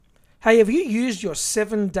Hey, have you used your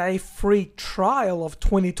 7-day free trial of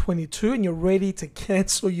 2022 and you're ready to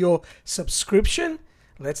cancel your subscription?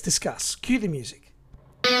 Let's discuss. Cue the music.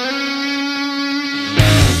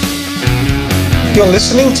 You're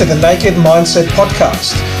listening to the Naked Mindset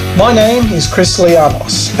Podcast. My name is Chris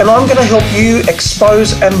Lianos, and I'm going to help you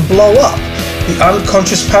expose and blow up the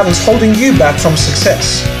unconscious patterns holding you back from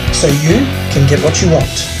success so you can get what you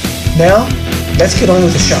want. Now, let's get on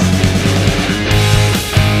with the show.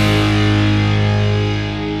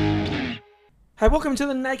 Hey, welcome to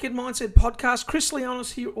the Naked Mindset Podcast. Chris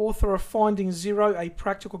Lianos here, author of Finding Zero, a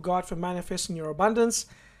practical guide for manifesting your abundance.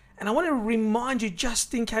 And I want to remind you,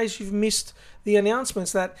 just in case you've missed the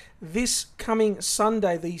announcements, that this coming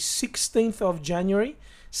Sunday, the 16th of January,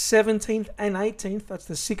 17th and 18th, that's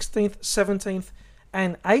the 16th, 17th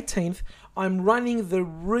and 18th, I'm running the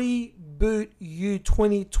Reboot You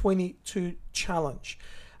 2022 Challenge.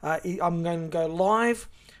 I'm going to go live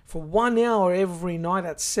for 1 hour every night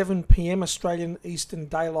at 7 p.m. Australian Eastern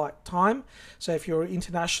Daylight Time. So if you're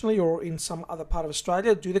internationally or in some other part of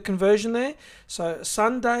Australia, do the conversion there. So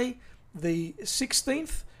Sunday, the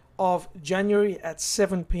 16th of January at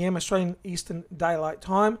 7 p.m. Australian Eastern Daylight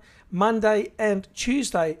Time. Monday and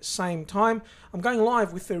Tuesday, same time. I'm going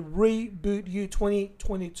live with the Reboot You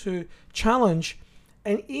 2022 Challenge.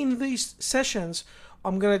 And in these sessions,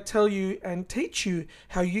 I'm going to tell you and teach you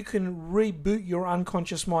how you can reboot your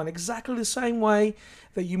unconscious mind exactly the same way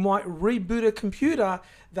that you might reboot a computer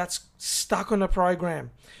that's stuck on a program.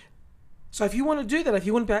 So if you want to do that, if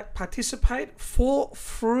you want to participate for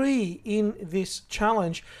free in this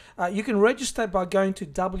challenge, you can register by going to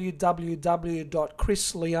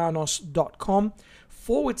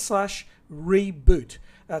www.chrislianos.com/reboot.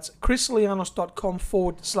 That's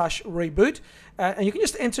chrislianos.com/reboot. And you can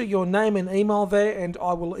just enter your name and email there, and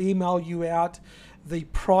I will email you out the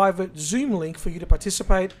private Zoom link for you to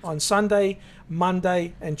participate on Sunday,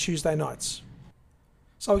 Monday, and Tuesday nights.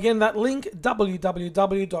 So again, that link,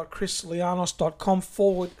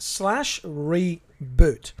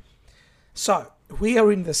 www.chrislianos.com/reboot. So we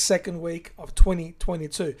are in the second week of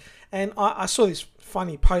 2022, and I saw this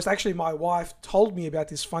funny post. Actually, my wife told me about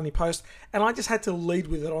this funny post, and I just had to lead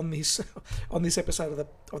with it on this episode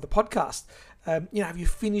of the podcast. Have you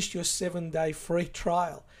finished your 7-day free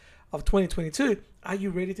trial of 2022? Are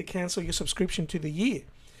you ready to cancel your subscription to the year?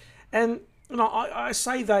 And I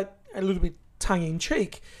say that a little bit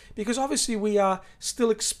tongue-in-cheek because obviously we are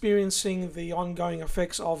still experiencing the ongoing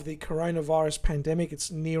effects of the coronavirus pandemic.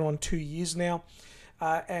 It's near on 2 years now,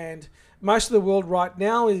 and most of the world right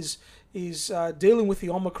now is dealing with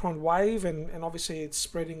the Omicron wave, and obviously it's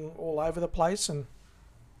spreading all over the place, and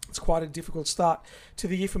it's quite a difficult start to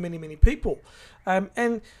the year for many, many people.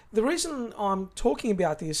 And the reason I'm talking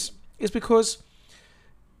about this is because,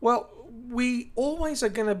 well, we always are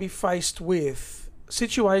going to be faced with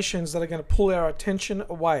situations that are going to pull our attention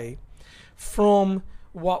away from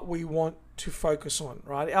what we want to focus on,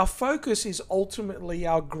 right? Our focus is ultimately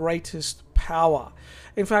our greatest power.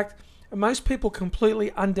 In fact, most people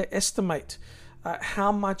completely underestimate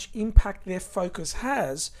how much impact their focus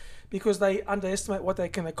has because they underestimate what they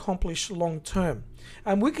can accomplish long term.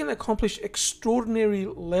 And we can accomplish extraordinary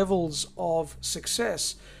levels of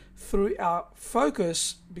success through our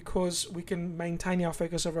focus because we can maintain our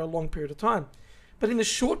focus over a long period of time. But in the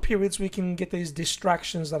short periods, we can get these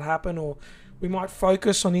distractions that happen, or we might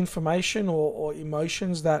focus on information or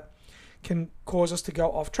emotions that can cause us to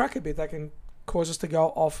go off track a bit. That can cause us to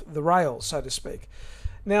go off the rails, so to speak.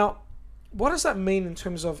 Now, what does that mean in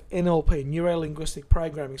terms of NLP, Neuro-Linguistic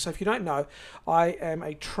Programming? So if you don't know, I am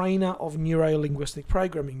a trainer of Neuro-Linguistic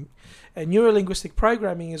Programming. And Neuro-Linguistic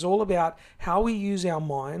Programming is all about how we use our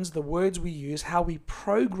minds, the words we use, how we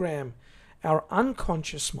program our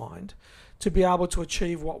unconscious mind to be able to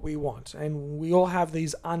achieve what we want. And we all have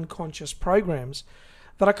these unconscious programs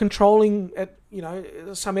that are controlling,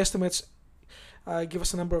 some estimates give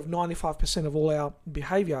us a number of 95% of all our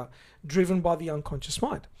behavior driven by the unconscious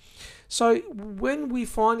mind. So when we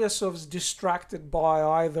find ourselves distracted by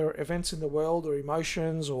either events in the world or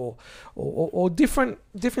emotions or different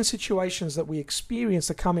situations that we experience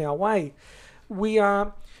that come our way, we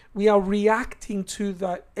are reacting to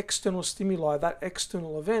that external stimuli, that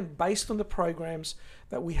external event, based on the programs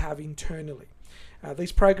that we have internally.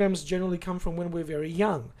 These programs generally come from when we're very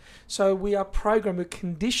young. So we are programmed, we're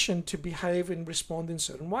conditioned to behave and respond in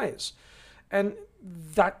certain ways. And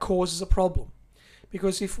that causes a problem.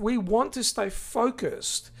 Because if we want to stay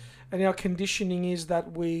focused, and our conditioning is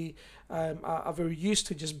that we are very used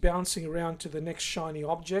to just bouncing around to the next shiny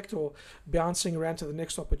object, or bouncing around to the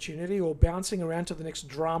next opportunity, or bouncing around to the next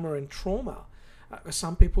drama and trauma,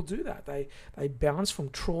 Some people do that. They bounce from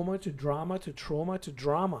trauma to drama to trauma to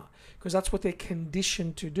drama because that's what they're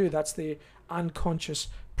conditioned to do. That's their unconscious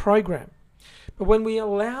program. But when we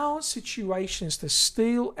allow situations to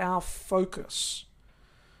steal our focus,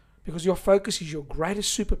 because your focus is your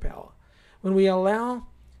greatest superpower, when we allow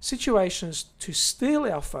situations to steal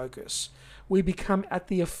our focus, we become at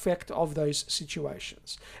the effect of those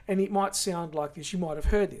situations. And it might sound like this. You might have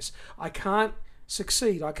heard this. I can't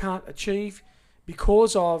succeed. I can't achieve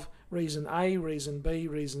because of reason A, reason B,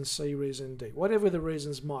 reason C, reason D. Whatever the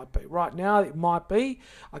reasons might be. Right now, it might be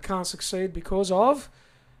I can't succeed because of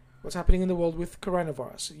what's happening in the world with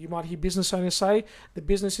coronavirus. You might hear business owners say the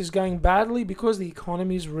business is going badly because the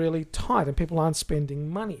economy is really tight and people aren't spending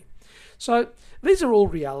money. So these are all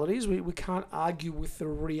realities. We can't argue with the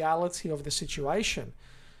reality of the situation.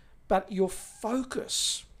 But your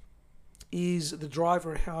focus is the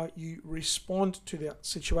driver of how you respond to that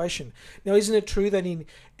situation. Now, isn't it true that in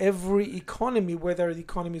every economy, whether the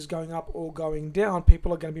economy is going up or going down,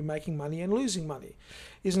 people are going to be making money and losing money?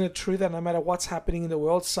 Isn't it true that no matter what's happening in the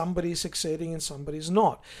world, somebody is succeeding and somebody is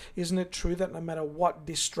not? Isn't it true that no matter what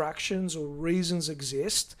distractions or reasons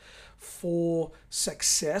exist for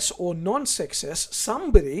success or non-success,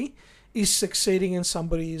 somebody is succeeding and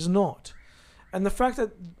somebody is not? And the fact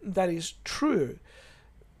that that is true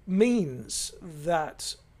means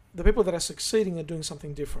that the people that are succeeding are doing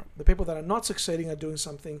something different. The people that are not succeeding are doing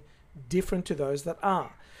something different to those that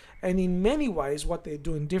are. And in many ways, what they're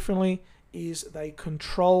doing differently is they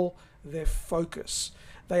control their focus.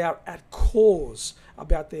 They are at cause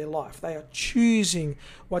about their life. They are choosing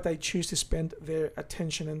what they choose to spend their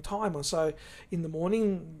attention and time on. So in the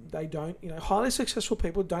morning, they don't, highly successful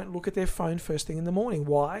people don't look at their phone first thing in the morning.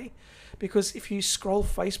 Why? Because if you scroll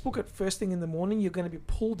Facebook at first thing in the morning, you're going to be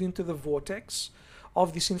pulled into the vortex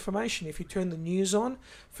of this information. If you turn the news on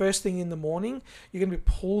first thing in the morning, you're going to be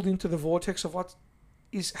pulled into the vortex of what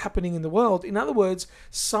is happening in the world. In other words,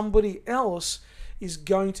 somebody else is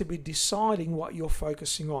going to be deciding what you're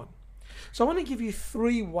focusing on. So I want to give you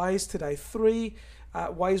 3 ways today, 3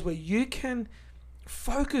 ways where you can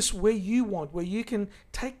focus where you want, where you can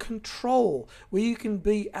take control, where you can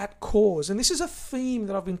be at cause. And this is a theme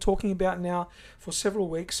that I've been talking about now for several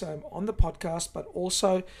weeks on the podcast, but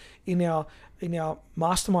also in our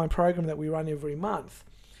mastermind program that we run every month.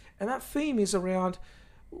 And that theme is around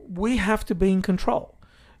we have to be in control.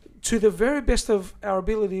 To the very best of our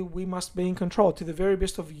ability, we must be in control. To the very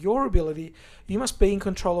best of your ability, you must be in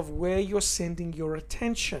control of where you're sending your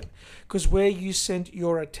attention. Because where you send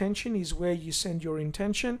your attention is where you send your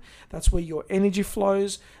intention. That's where your energy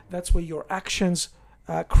flows. That's where your actions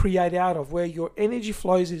create out of. Where your energy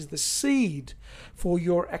flows is the seed for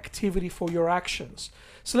your activity, for your actions.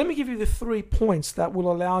 So let me give you the 3 points that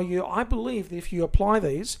will allow you, I believe that if you apply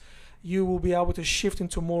these, you will be able to shift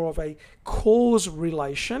into more of a cause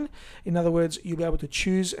relation. In other words, you'll be able to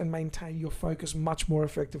choose and maintain your focus much more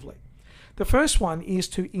effectively. The first one is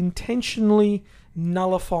to intentionally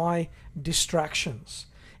nullify distractions.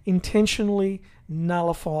 Intentionally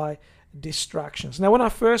nullify distractions. Now, when I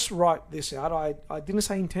first wrote this out, I didn't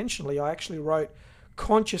say intentionally. I actually wrote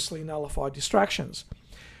consciously nullify distractions.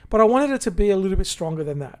 But I wanted it to be a little bit stronger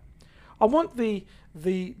than that. I want the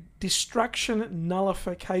distraction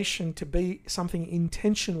nullification to be something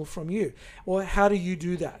intentional from you. Well, how do you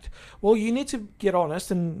do that? Well, you need to get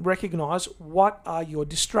honest and recognize what are your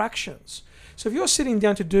distractions. So if you're sitting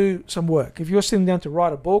down to do some work, if you're sitting down to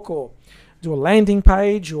write a book or do a landing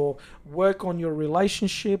page or work on your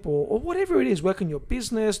relationship or whatever it is, work on your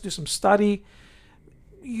business, do some study,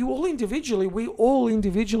 we all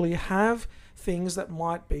individually have things that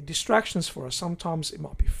might be distractions for us. Sometimes it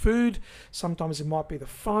might be food, sometimes it might be the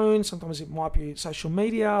phone, sometimes it might be social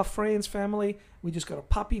media, friends, family. We just got a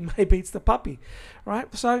puppy, maybe it's the puppy,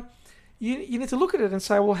 right? So you need to look at it and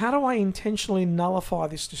say, well, how do I intentionally nullify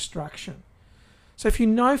this distraction? So if you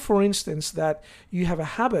know, for instance, that you have a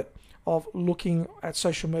habit of looking at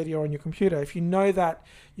social media on your computer, if you know that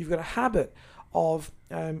you've got a habit of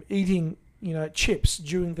eating chips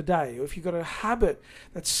during the day, or if you've got a habit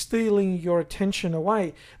that's stealing your attention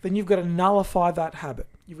away, then you've got to nullify that habit.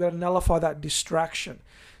 You've got to nullify that distraction.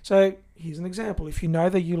 So here's an example. If you know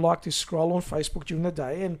that you like to scroll on Facebook during the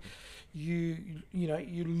day and you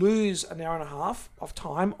lose an hour and a half of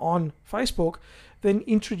time on Facebook, then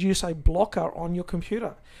introduce a blocker on your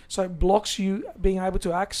computer. So it blocks you being able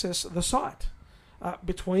to access the site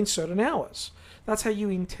between certain hours. That's how you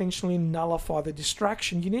intentionally nullify the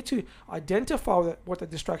distraction. You need to identify what the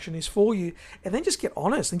distraction is for you and then just get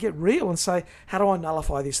honest and get real and say, how do I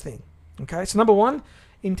nullify this thing? Okay, so number 1,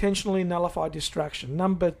 intentionally nullify distraction.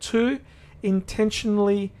 Number 2,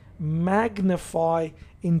 intentionally magnify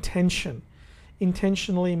intention.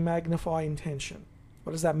 Intentionally magnify intention.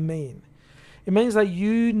 What does that mean? It means that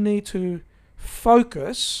you need to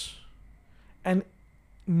focus and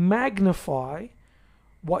magnify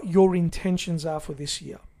what your intentions are for this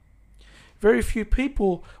year. Very few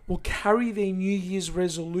people will carry their New Year's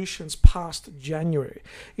resolutions past January.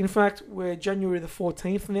 In fact, we're January the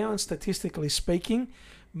 14th now, and statistically speaking,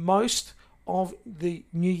 most of the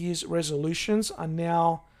New Year's resolutions are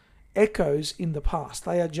now echoes in the past.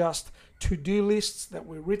 They are just to-do lists that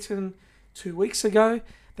were written 2 weeks ago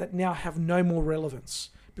that now have no more relevance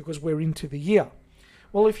because we're into the year.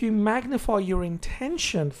 Well, if you magnify your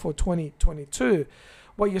intention for 2022,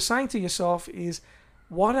 what you're saying to yourself is,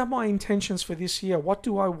 what are my intentions for this year? What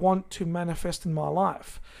do I want to manifest in my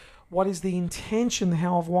life? What is the intention,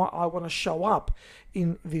 how I want to show up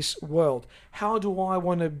in this world? How do I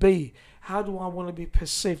want to be? How do I want to be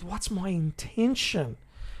perceived? What's my intention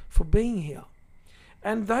for being here?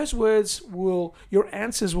 And those words your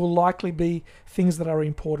answers will likely be things that are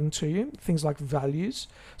important to you, things like values.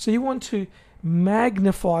 So you want to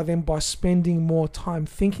magnify them by spending more time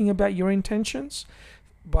thinking about your intentions,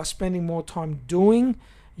 by spending more time doing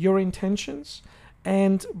your intentions,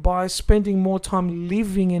 and by spending more time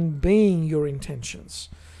living and being your intentions.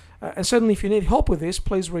 And certainly if you need help with this,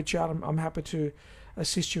 please reach out. I'm happy to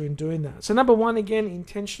assist you in doing that. So number one, again,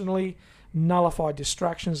 intentionally nullify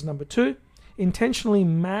distractions. Number two, intentionally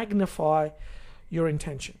magnify your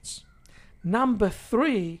intentions. Number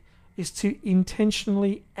three is to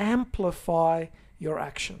intentionally amplify your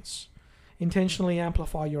actions. Intentionally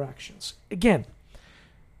amplify your actions. Again,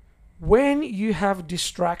 when you have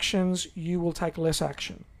distractions, you will take less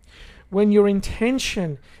action. When your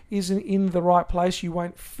intention isn't in the right place, you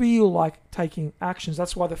won't feel like taking actions.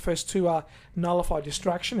 That's why the first two are nullify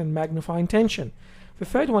distraction and magnify intention. The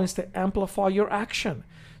third one is to amplify your action.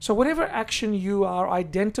 So whatever action you are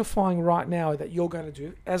identifying right now that you're going to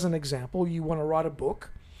do, as an example, you want to write a book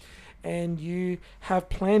and you have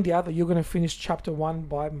planned out that you're going to finish chapter 1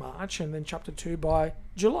 by March and then chapter 2 by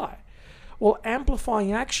July. Well,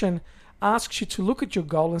 amplifying action asks you to look at your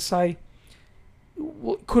goal and say,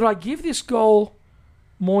 well, could I give this goal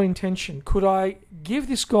more intention? Could I give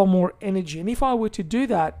this goal more energy? And if I were to do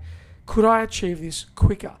that, could I achieve this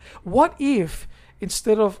quicker? What if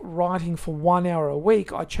instead of writing for 1 hour a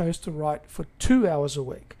week, I chose to write for 2 hours a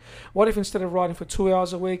week? What if instead of writing for 2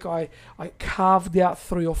 hours a week, I carved out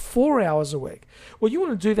 3 or 4 hours a week? Well, you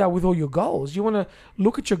want to do that with all your goals. You want to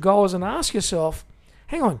look at your goals and ask yourself,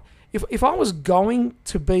 hang on, if I was going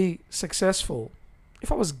to be successful,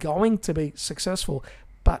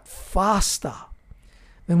 but faster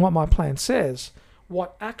than what my plan says,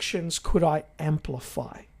 what actions could I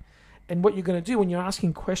amplify? And what you're going to do when you're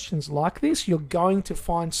asking questions like this, you're going to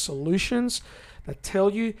find solutions that tell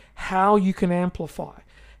you how you can amplify,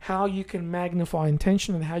 how you can magnify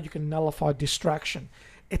intention, and how you can nullify distraction.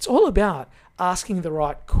 It's all about asking the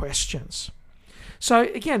right questions. So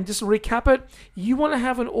again, just to recap it, you want to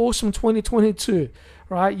have an awesome 2022,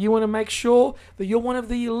 right? You want to make sure that you're one of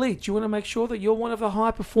the elite. You want to make sure that you're one of the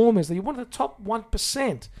high performers, that you're one of the top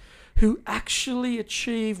 1% who actually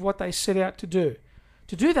achieve what they set out to do.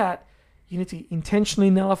 To do that, you need to intentionally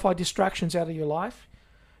nullify distractions out of your life.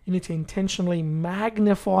 You need to intentionally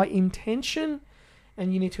magnify intention,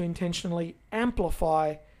 and you need to intentionally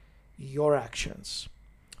amplify your actions.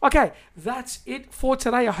 Okay, that's it for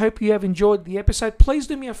today. I hope you have enjoyed the episode. Please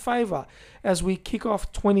do me a favor as we kick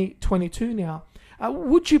off 2022 now.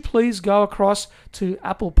 Would you please go across to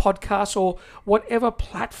Apple Podcasts or whatever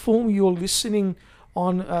platform you're listening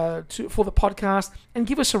on for the podcast and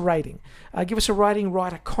give us a rating. Give us a rating,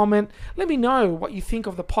 write a comment. Let me know what you think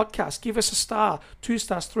of the podcast. Give us a star, 2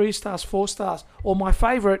 stars, 3 stars, 4 stars, or my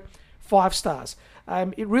favorite, 5 stars.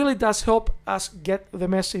 It really does help us get the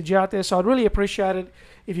message out there. So I'd really appreciate it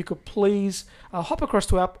if you could please hop across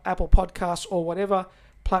to Apple Podcasts or whatever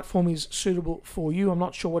platform is suitable for you. I'm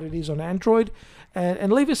not sure what it is on Android.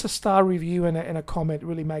 And leave us a star review and a comment. It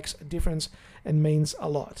really makes a difference and means a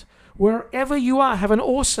lot. Wherever you are, have an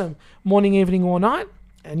awesome morning, evening, or night.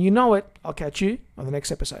 And you know it. I'll catch you on the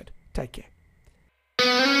next episode. Take care.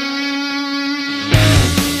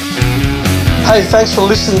 Hey, thanks for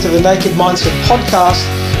listening to the Naked Mindset podcast.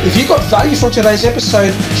 If you got value from today's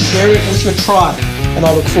episode, share it with your tribe. And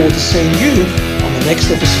I look forward to seeing you on the next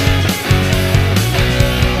episode.